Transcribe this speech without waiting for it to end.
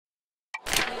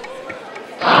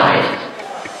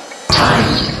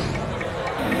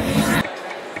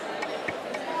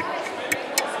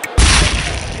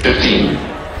15.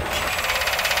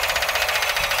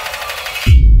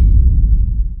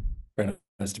 Very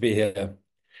nice to be here.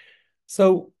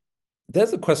 So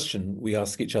there's a question we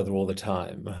ask each other all the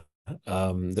time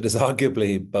that is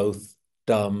arguably both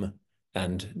dumb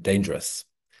and dangerous.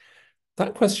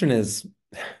 That question is,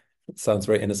 it sounds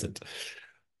very innocent.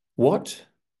 What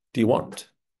do you want?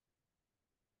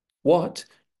 What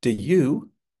do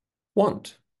you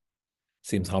want?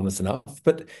 Seems harmless enough,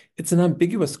 but it's an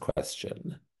ambiguous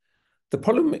question. The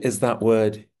problem is that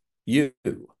word you.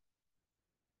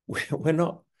 We're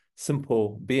not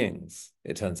simple beings,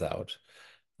 it turns out.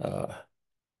 Uh,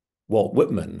 Walt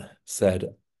Whitman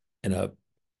said in a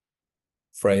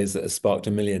phrase that has sparked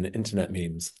a million internet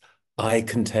memes, I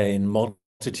contain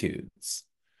multitudes.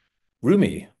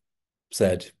 Rumi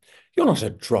said, you're not a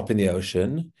drop in the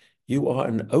ocean, you are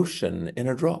an ocean in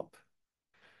a drop.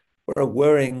 We're a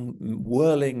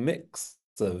whirling mix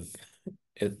of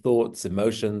thoughts,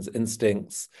 emotions,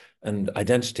 instincts, and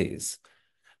identities.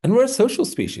 And we're a social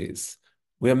species.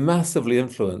 We are massively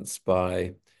influenced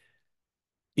by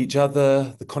each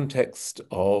other, the context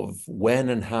of when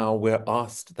and how we're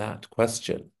asked that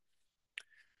question.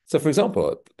 So, for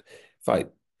example, if I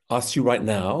asked you right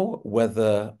now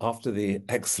whether after the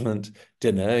excellent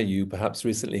dinner you perhaps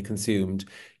recently consumed,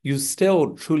 you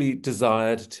still truly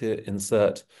desired to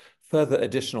insert further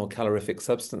additional calorific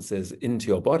substances into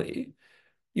your body,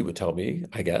 you would tell me,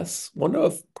 I guess, well, no,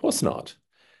 of course not.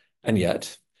 And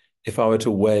yet, if I were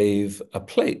to wave a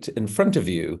plate in front of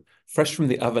you, fresh from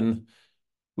the oven,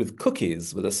 with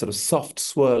cookies with a sort of soft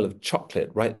swirl of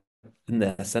chocolate right in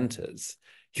their centers,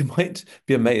 you might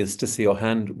be amazed to see your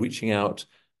hand reaching out,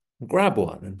 grab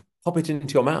one, and pop it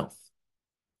into your mouth.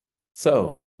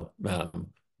 So, ma'am,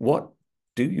 what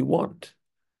do you want?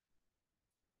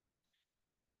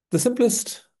 The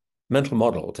simplest mental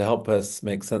model to help us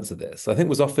make sense of this, I think,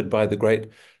 was offered by the great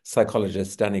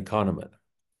psychologist Danny Kahneman.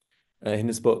 In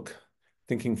his book,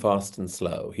 Thinking Fast and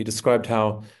Slow, he described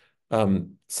how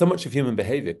so much of human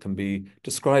behavior can be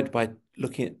described by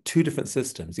looking at two different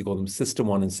systems. He called them system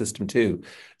one and system two.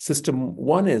 System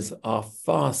one is our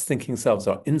fast thinking selves,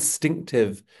 our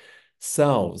instinctive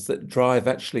selves that drive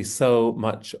actually so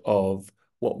much of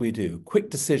what we do. Quick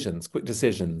decisions,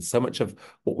 so much of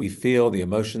what we feel, the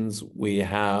emotions we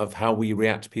have, how we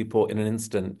react to people in an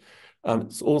instant.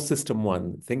 It's all system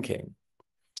one thinking.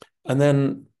 And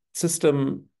then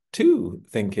system two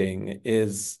thinking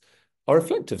is our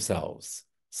reflective selves,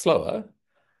 slower,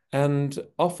 and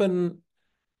often,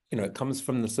 it comes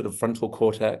from the sort of frontal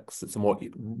cortex. It's a more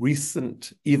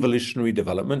recent evolutionary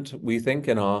development, we think,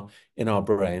 in our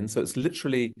brain. So it's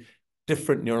literally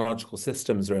different neurological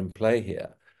systems are in play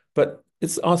here. But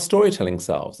it's our storytelling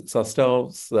selves. It's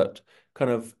ourselves that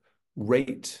kind of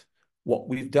rate what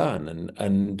we've done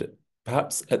and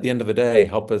perhaps at the end of the day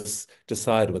help us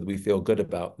decide whether we feel good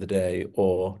about the day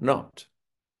or not.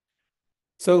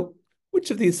 So which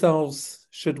of these selves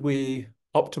should we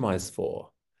optimize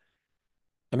for?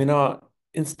 I mean, our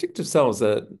instinctive selves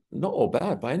are not all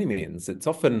bad by any means. They're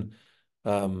often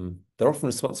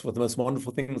responsible for the most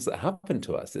wonderful things that happen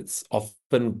to us. It's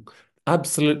often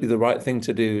absolutely the right thing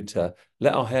to do to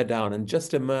let our hair down and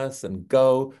just immerse and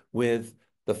go with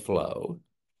the flow.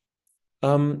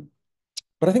 Um,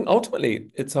 but I think ultimately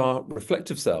it's our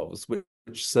reflective selves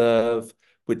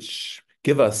which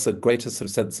give us a greater sort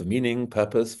of sense of meaning,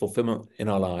 purpose, fulfillment in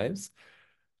our lives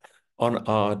on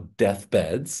our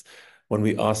deathbeds, when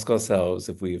we ask ourselves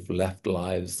if we've left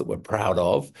lives that we're proud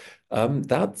of,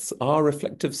 that's our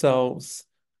reflective selves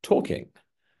talking.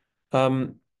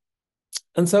 Um,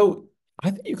 and so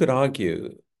I think you could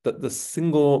argue that the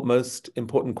single most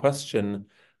important question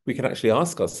we can actually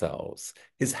ask ourselves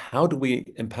is how do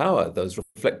we empower those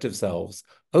reflective selves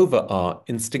over our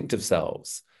instinctive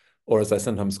selves, or as I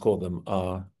sometimes call them,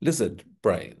 our lizard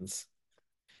brains?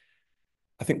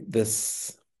 I think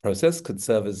this process could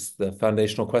serve as the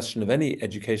foundational question of any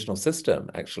educational system,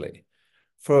 actually,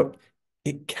 for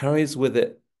it carries with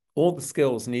it all the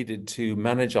skills needed to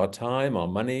manage our time, our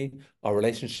money, our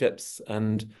relationships,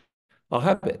 and our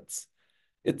habits.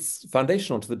 It's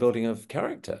foundational to the building of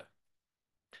character.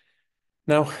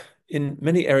 Now, in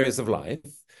many areas of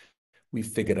life, we've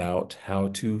figured out how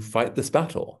to fight this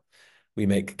battle. We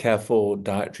make careful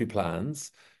dietary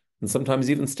plans and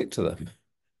sometimes even stick to them.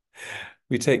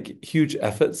 We take huge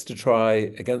efforts to try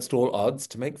against all odds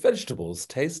to make vegetables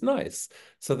taste nice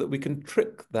so that we can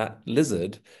trick that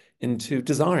lizard into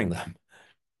desiring them.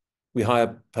 We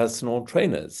hire personal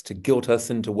trainers to guilt us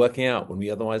into working out when we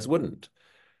otherwise wouldn't.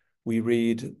 We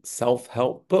read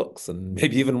self-help books and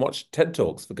maybe even watch TED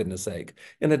Talks, for goodness sake,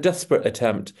 in a desperate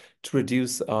attempt to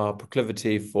reduce our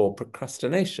proclivity for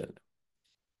procrastination.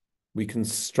 We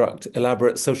construct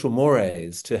elaborate social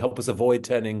mores to help us avoid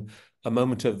turning a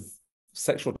moment of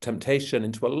sexual temptation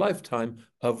into a lifetime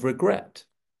of regret.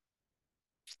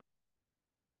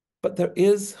 But there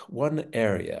is one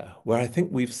area where I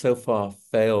think we've so far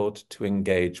failed to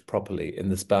engage properly in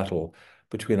this battle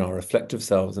between our reflective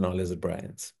selves and our lizard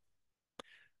brains.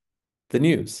 The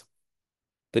news.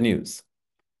 The news.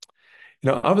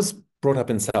 I was brought up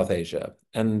in South Asia,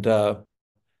 and the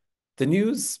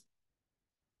news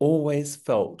always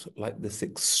felt like this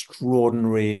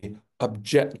extraordinary,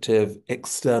 objective,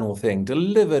 external thing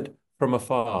delivered from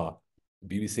afar.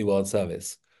 BBC World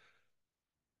Service.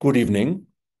 Good evening.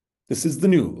 This is the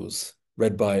news,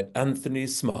 read by Anthony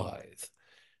Smythe.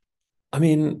 I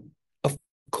mean, of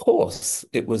course,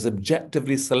 it was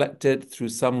objectively selected through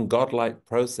some godlike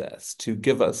process to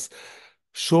give us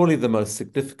surely the most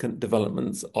significant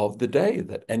developments of the day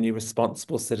that any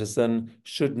responsible citizen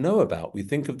should know about. We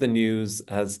think of the news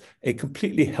as a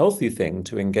completely healthy thing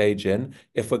to engage in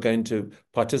if we're going to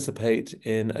participate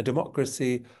in a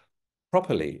democracy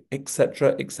properly,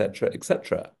 etc., etc.,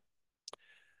 etc.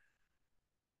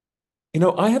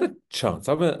 I had a chance.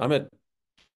 I'm a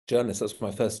journalist. That's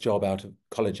my first job out of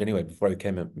college anyway, before I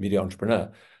became a media entrepreneur.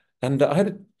 And I had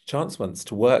a chance once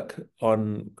to work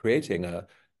on creating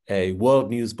a world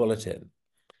news bulletin.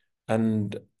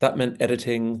 And that meant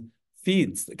editing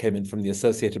feeds that came in from the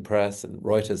Associated Press and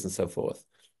Reuters and so forth.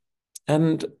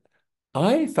 And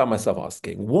I found myself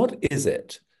asking, what is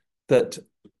it that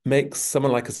makes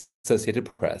someone like Associated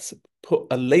Press put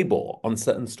a label on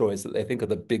certain stories that they think are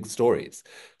the big stories?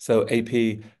 So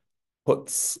AP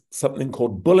puts something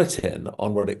called bulletin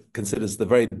on what it considers the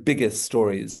very biggest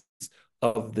stories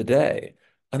of the day.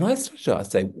 And I started to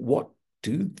say, what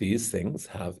do these things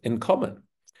have in common?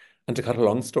 And to cut a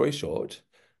long story short,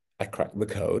 I cracked the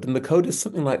code, and the code is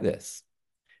something like this.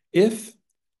 If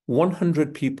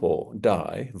 100 people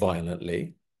die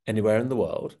violently anywhere in the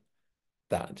world,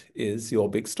 that is your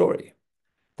big story.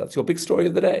 That's your big story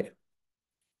of the day.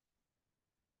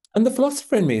 And the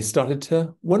philosopher in me started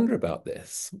to wonder about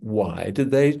this. Why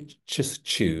did they just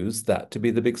choose that to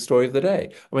be the big story of the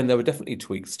day? I mean, there were definitely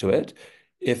tweaks to it.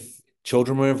 If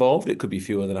children were involved, it could be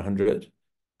fewer than 100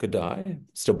 could die,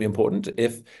 still be important.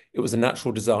 If it was a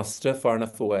natural disaster far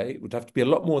enough away, it would have to be a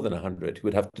lot more than 100 who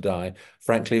would have to die,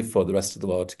 frankly, for the rest of the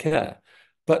world to care.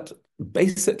 But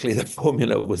basically, the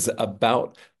formula was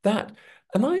about that.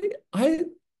 And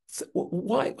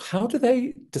how do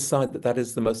they decide that that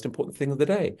is the most important thing of the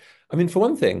day? I mean, for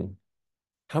one thing,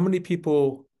 how many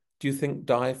people do you think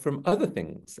die from other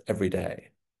things every day?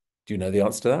 Do you know the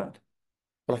answer to that?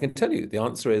 Well, I can tell you the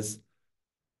answer is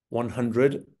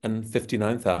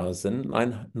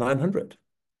 159,900.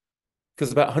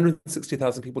 Because about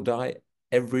 160,000 people die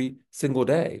every single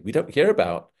day. We don't hear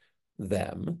about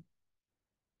them.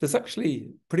 There's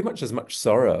actually pretty much as much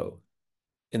sorrow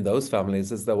in those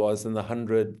families as there was in the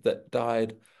 100 that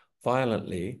died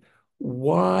violently.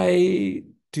 Why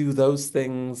do those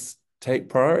things take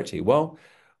priority? Well,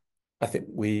 I think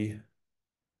we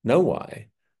know why.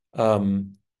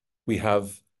 We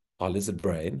have our lizard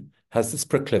brain has this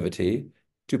proclivity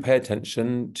to pay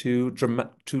attention to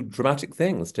dramatic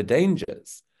things, to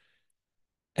dangers.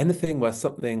 Anything where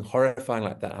something horrifying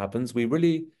like that happens, we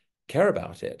really care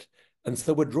about it. And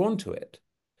so we're drawn to it.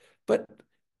 But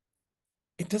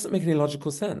it doesn't make any logical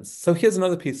sense. So here's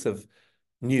another piece of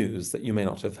news that you may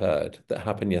not have heard that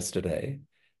happened yesterday.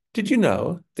 Did you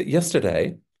know that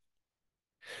yesterday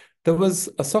there was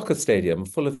a soccer stadium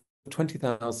full of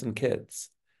 20,000 kids,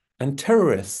 and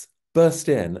terrorists burst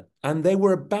in, and they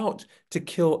were about to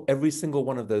kill every single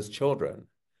one of those children.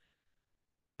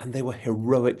 And they were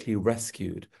heroically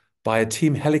rescued by a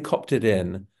team helicoptered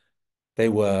in. They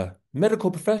were medical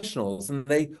professionals, and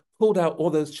they pulled out all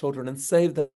those children and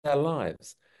saved their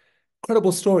lives.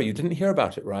 Incredible story. You didn't hear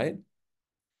about it, right?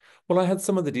 Well, I had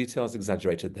some of the details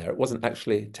exaggerated there. It wasn't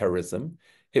actually terrorism.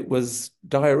 It was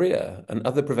diarrhea and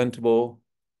other preventable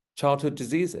childhood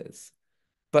diseases.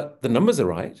 But the numbers are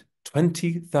right.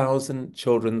 20,000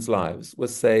 children's lives were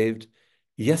saved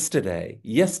yesterday,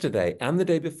 and the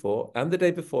day before, and the day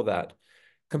before that,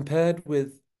 compared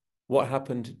with what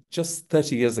happened just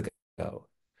 30 years ago.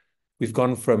 We've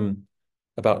gone from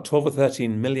about 12 or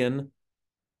 13 million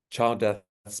child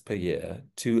deaths per year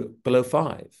to below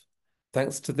 5,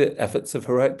 thanks to the efforts of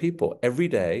heroic people. Every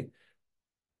day,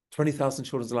 20,000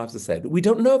 children's lives are saved. We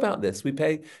don't know about this. We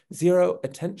pay zero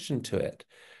attention to it.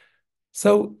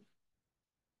 So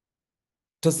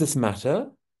does this matter?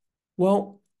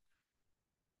 Well,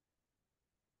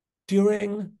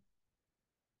 during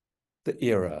the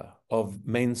era of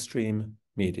mainstream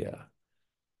media,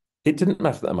 it didn't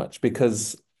matter that much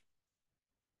because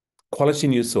quality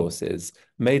news sources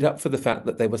made up for the fact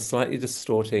that they were slightly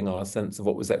distorting our sense of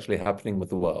what was actually happening with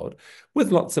the world,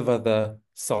 with lots of other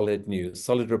solid news,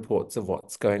 solid reports of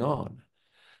what's going on.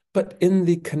 But in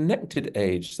the connected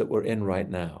age that we're in right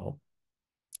now,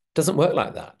 it doesn't work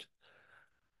like that.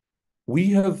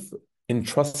 We have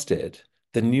entrusted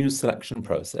the news selection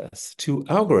process to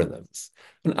algorithms,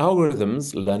 and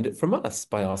algorithms learned it from us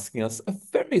by asking us a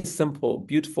very simple,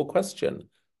 beautiful question.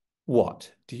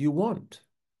 What do you want?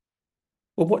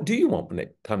 Well, what do you want when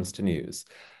it comes to news?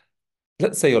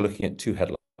 Let's say you're looking at two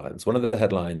headlines. One of the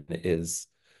headline is,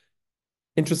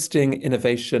 interesting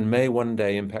innovation may one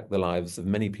day impact the lives of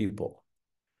many people.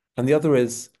 And the other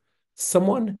is,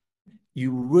 someone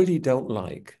you really don't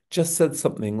like just said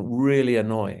something really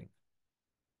annoying.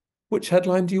 Which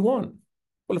headline do you want?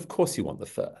 Well, of course you want the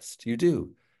first. You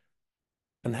do.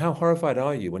 And how horrified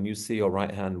are you when you see your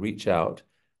right hand reach out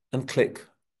and click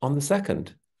on the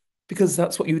second? Because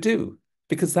that's what you do.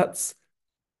 Because that's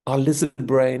our lizard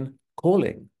brain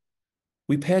calling.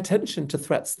 We pay attention to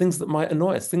threats, things that might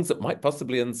annoy us, things that might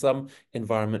possibly in some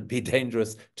environment be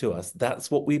dangerous to us.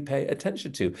 That's what we pay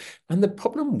attention to. And the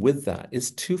problem with that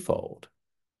is twofold.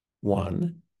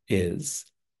 One is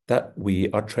that we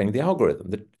are training the algorithm.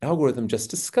 The algorithm just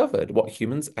discovered what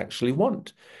humans actually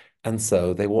want. And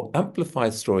so they will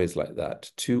amplify stories like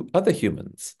that to other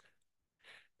humans.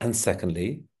 And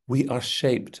secondly, we are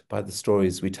shaped by the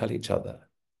stories we tell each other.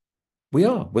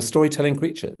 We're storytelling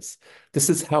creatures. This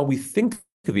is how we think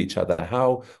of each other,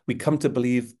 how we come to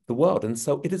believe the world. And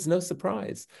so it is no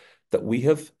surprise that we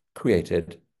have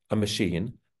created a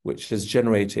machine which is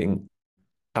generating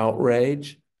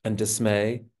outrage and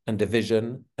dismay and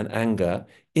division and anger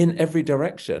in every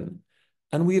direction.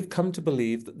 And we have come to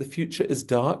believe that the future is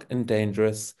dark and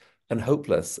dangerous and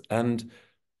hopeless and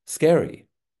scary.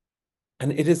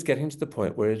 And it is getting to the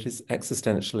point where it is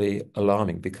existentially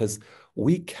alarming because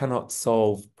we cannot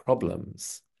solve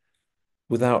problems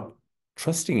without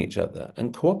trusting each other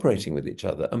and cooperating with each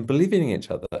other and believing in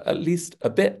each other at least a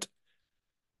bit.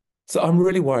 So I'm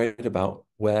really worried about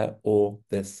where all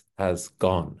this has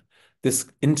gone. This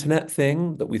internet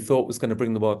thing that we thought was going to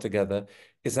bring the world together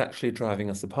is actually driving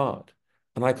us apart.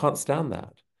 And I can't stand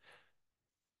that.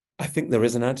 I think there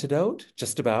is an antidote,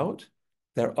 just about.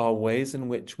 There are ways in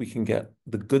which we can get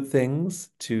the good things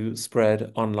to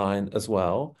spread online as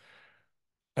well.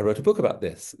 I wrote a book about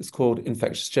this. It's called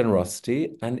Infectious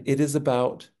Generosity, and it is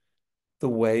about the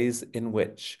ways in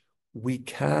which we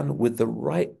can, with the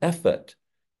right effort,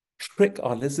 trick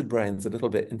our lizard brains a little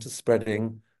bit into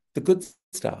spreading the good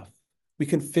stuff. We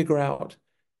can figure out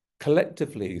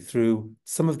collectively through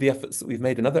some of the efforts that we've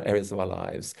made in other areas of our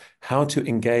lives, how to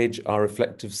engage our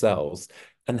reflective selves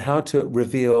and how to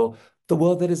reveal the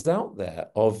world that is out there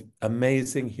of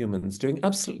amazing humans doing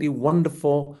absolutely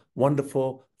wonderful,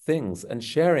 wonderful things and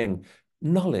sharing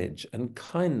knowledge and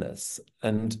kindness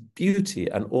and beauty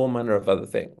and all manner of other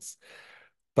things.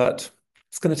 But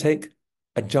it's going to take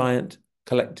a giant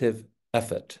collective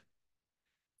effort.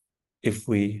 If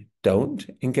we don't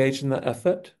engage in that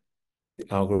effort, the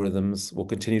algorithms will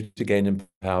continue to gain in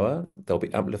power. They'll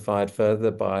be amplified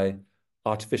further by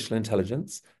artificial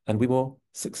intelligence, and we will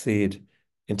succeed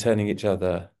in turning each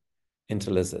other into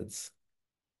lizards.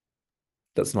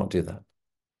 Let's not do that.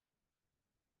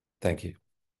 Thank you.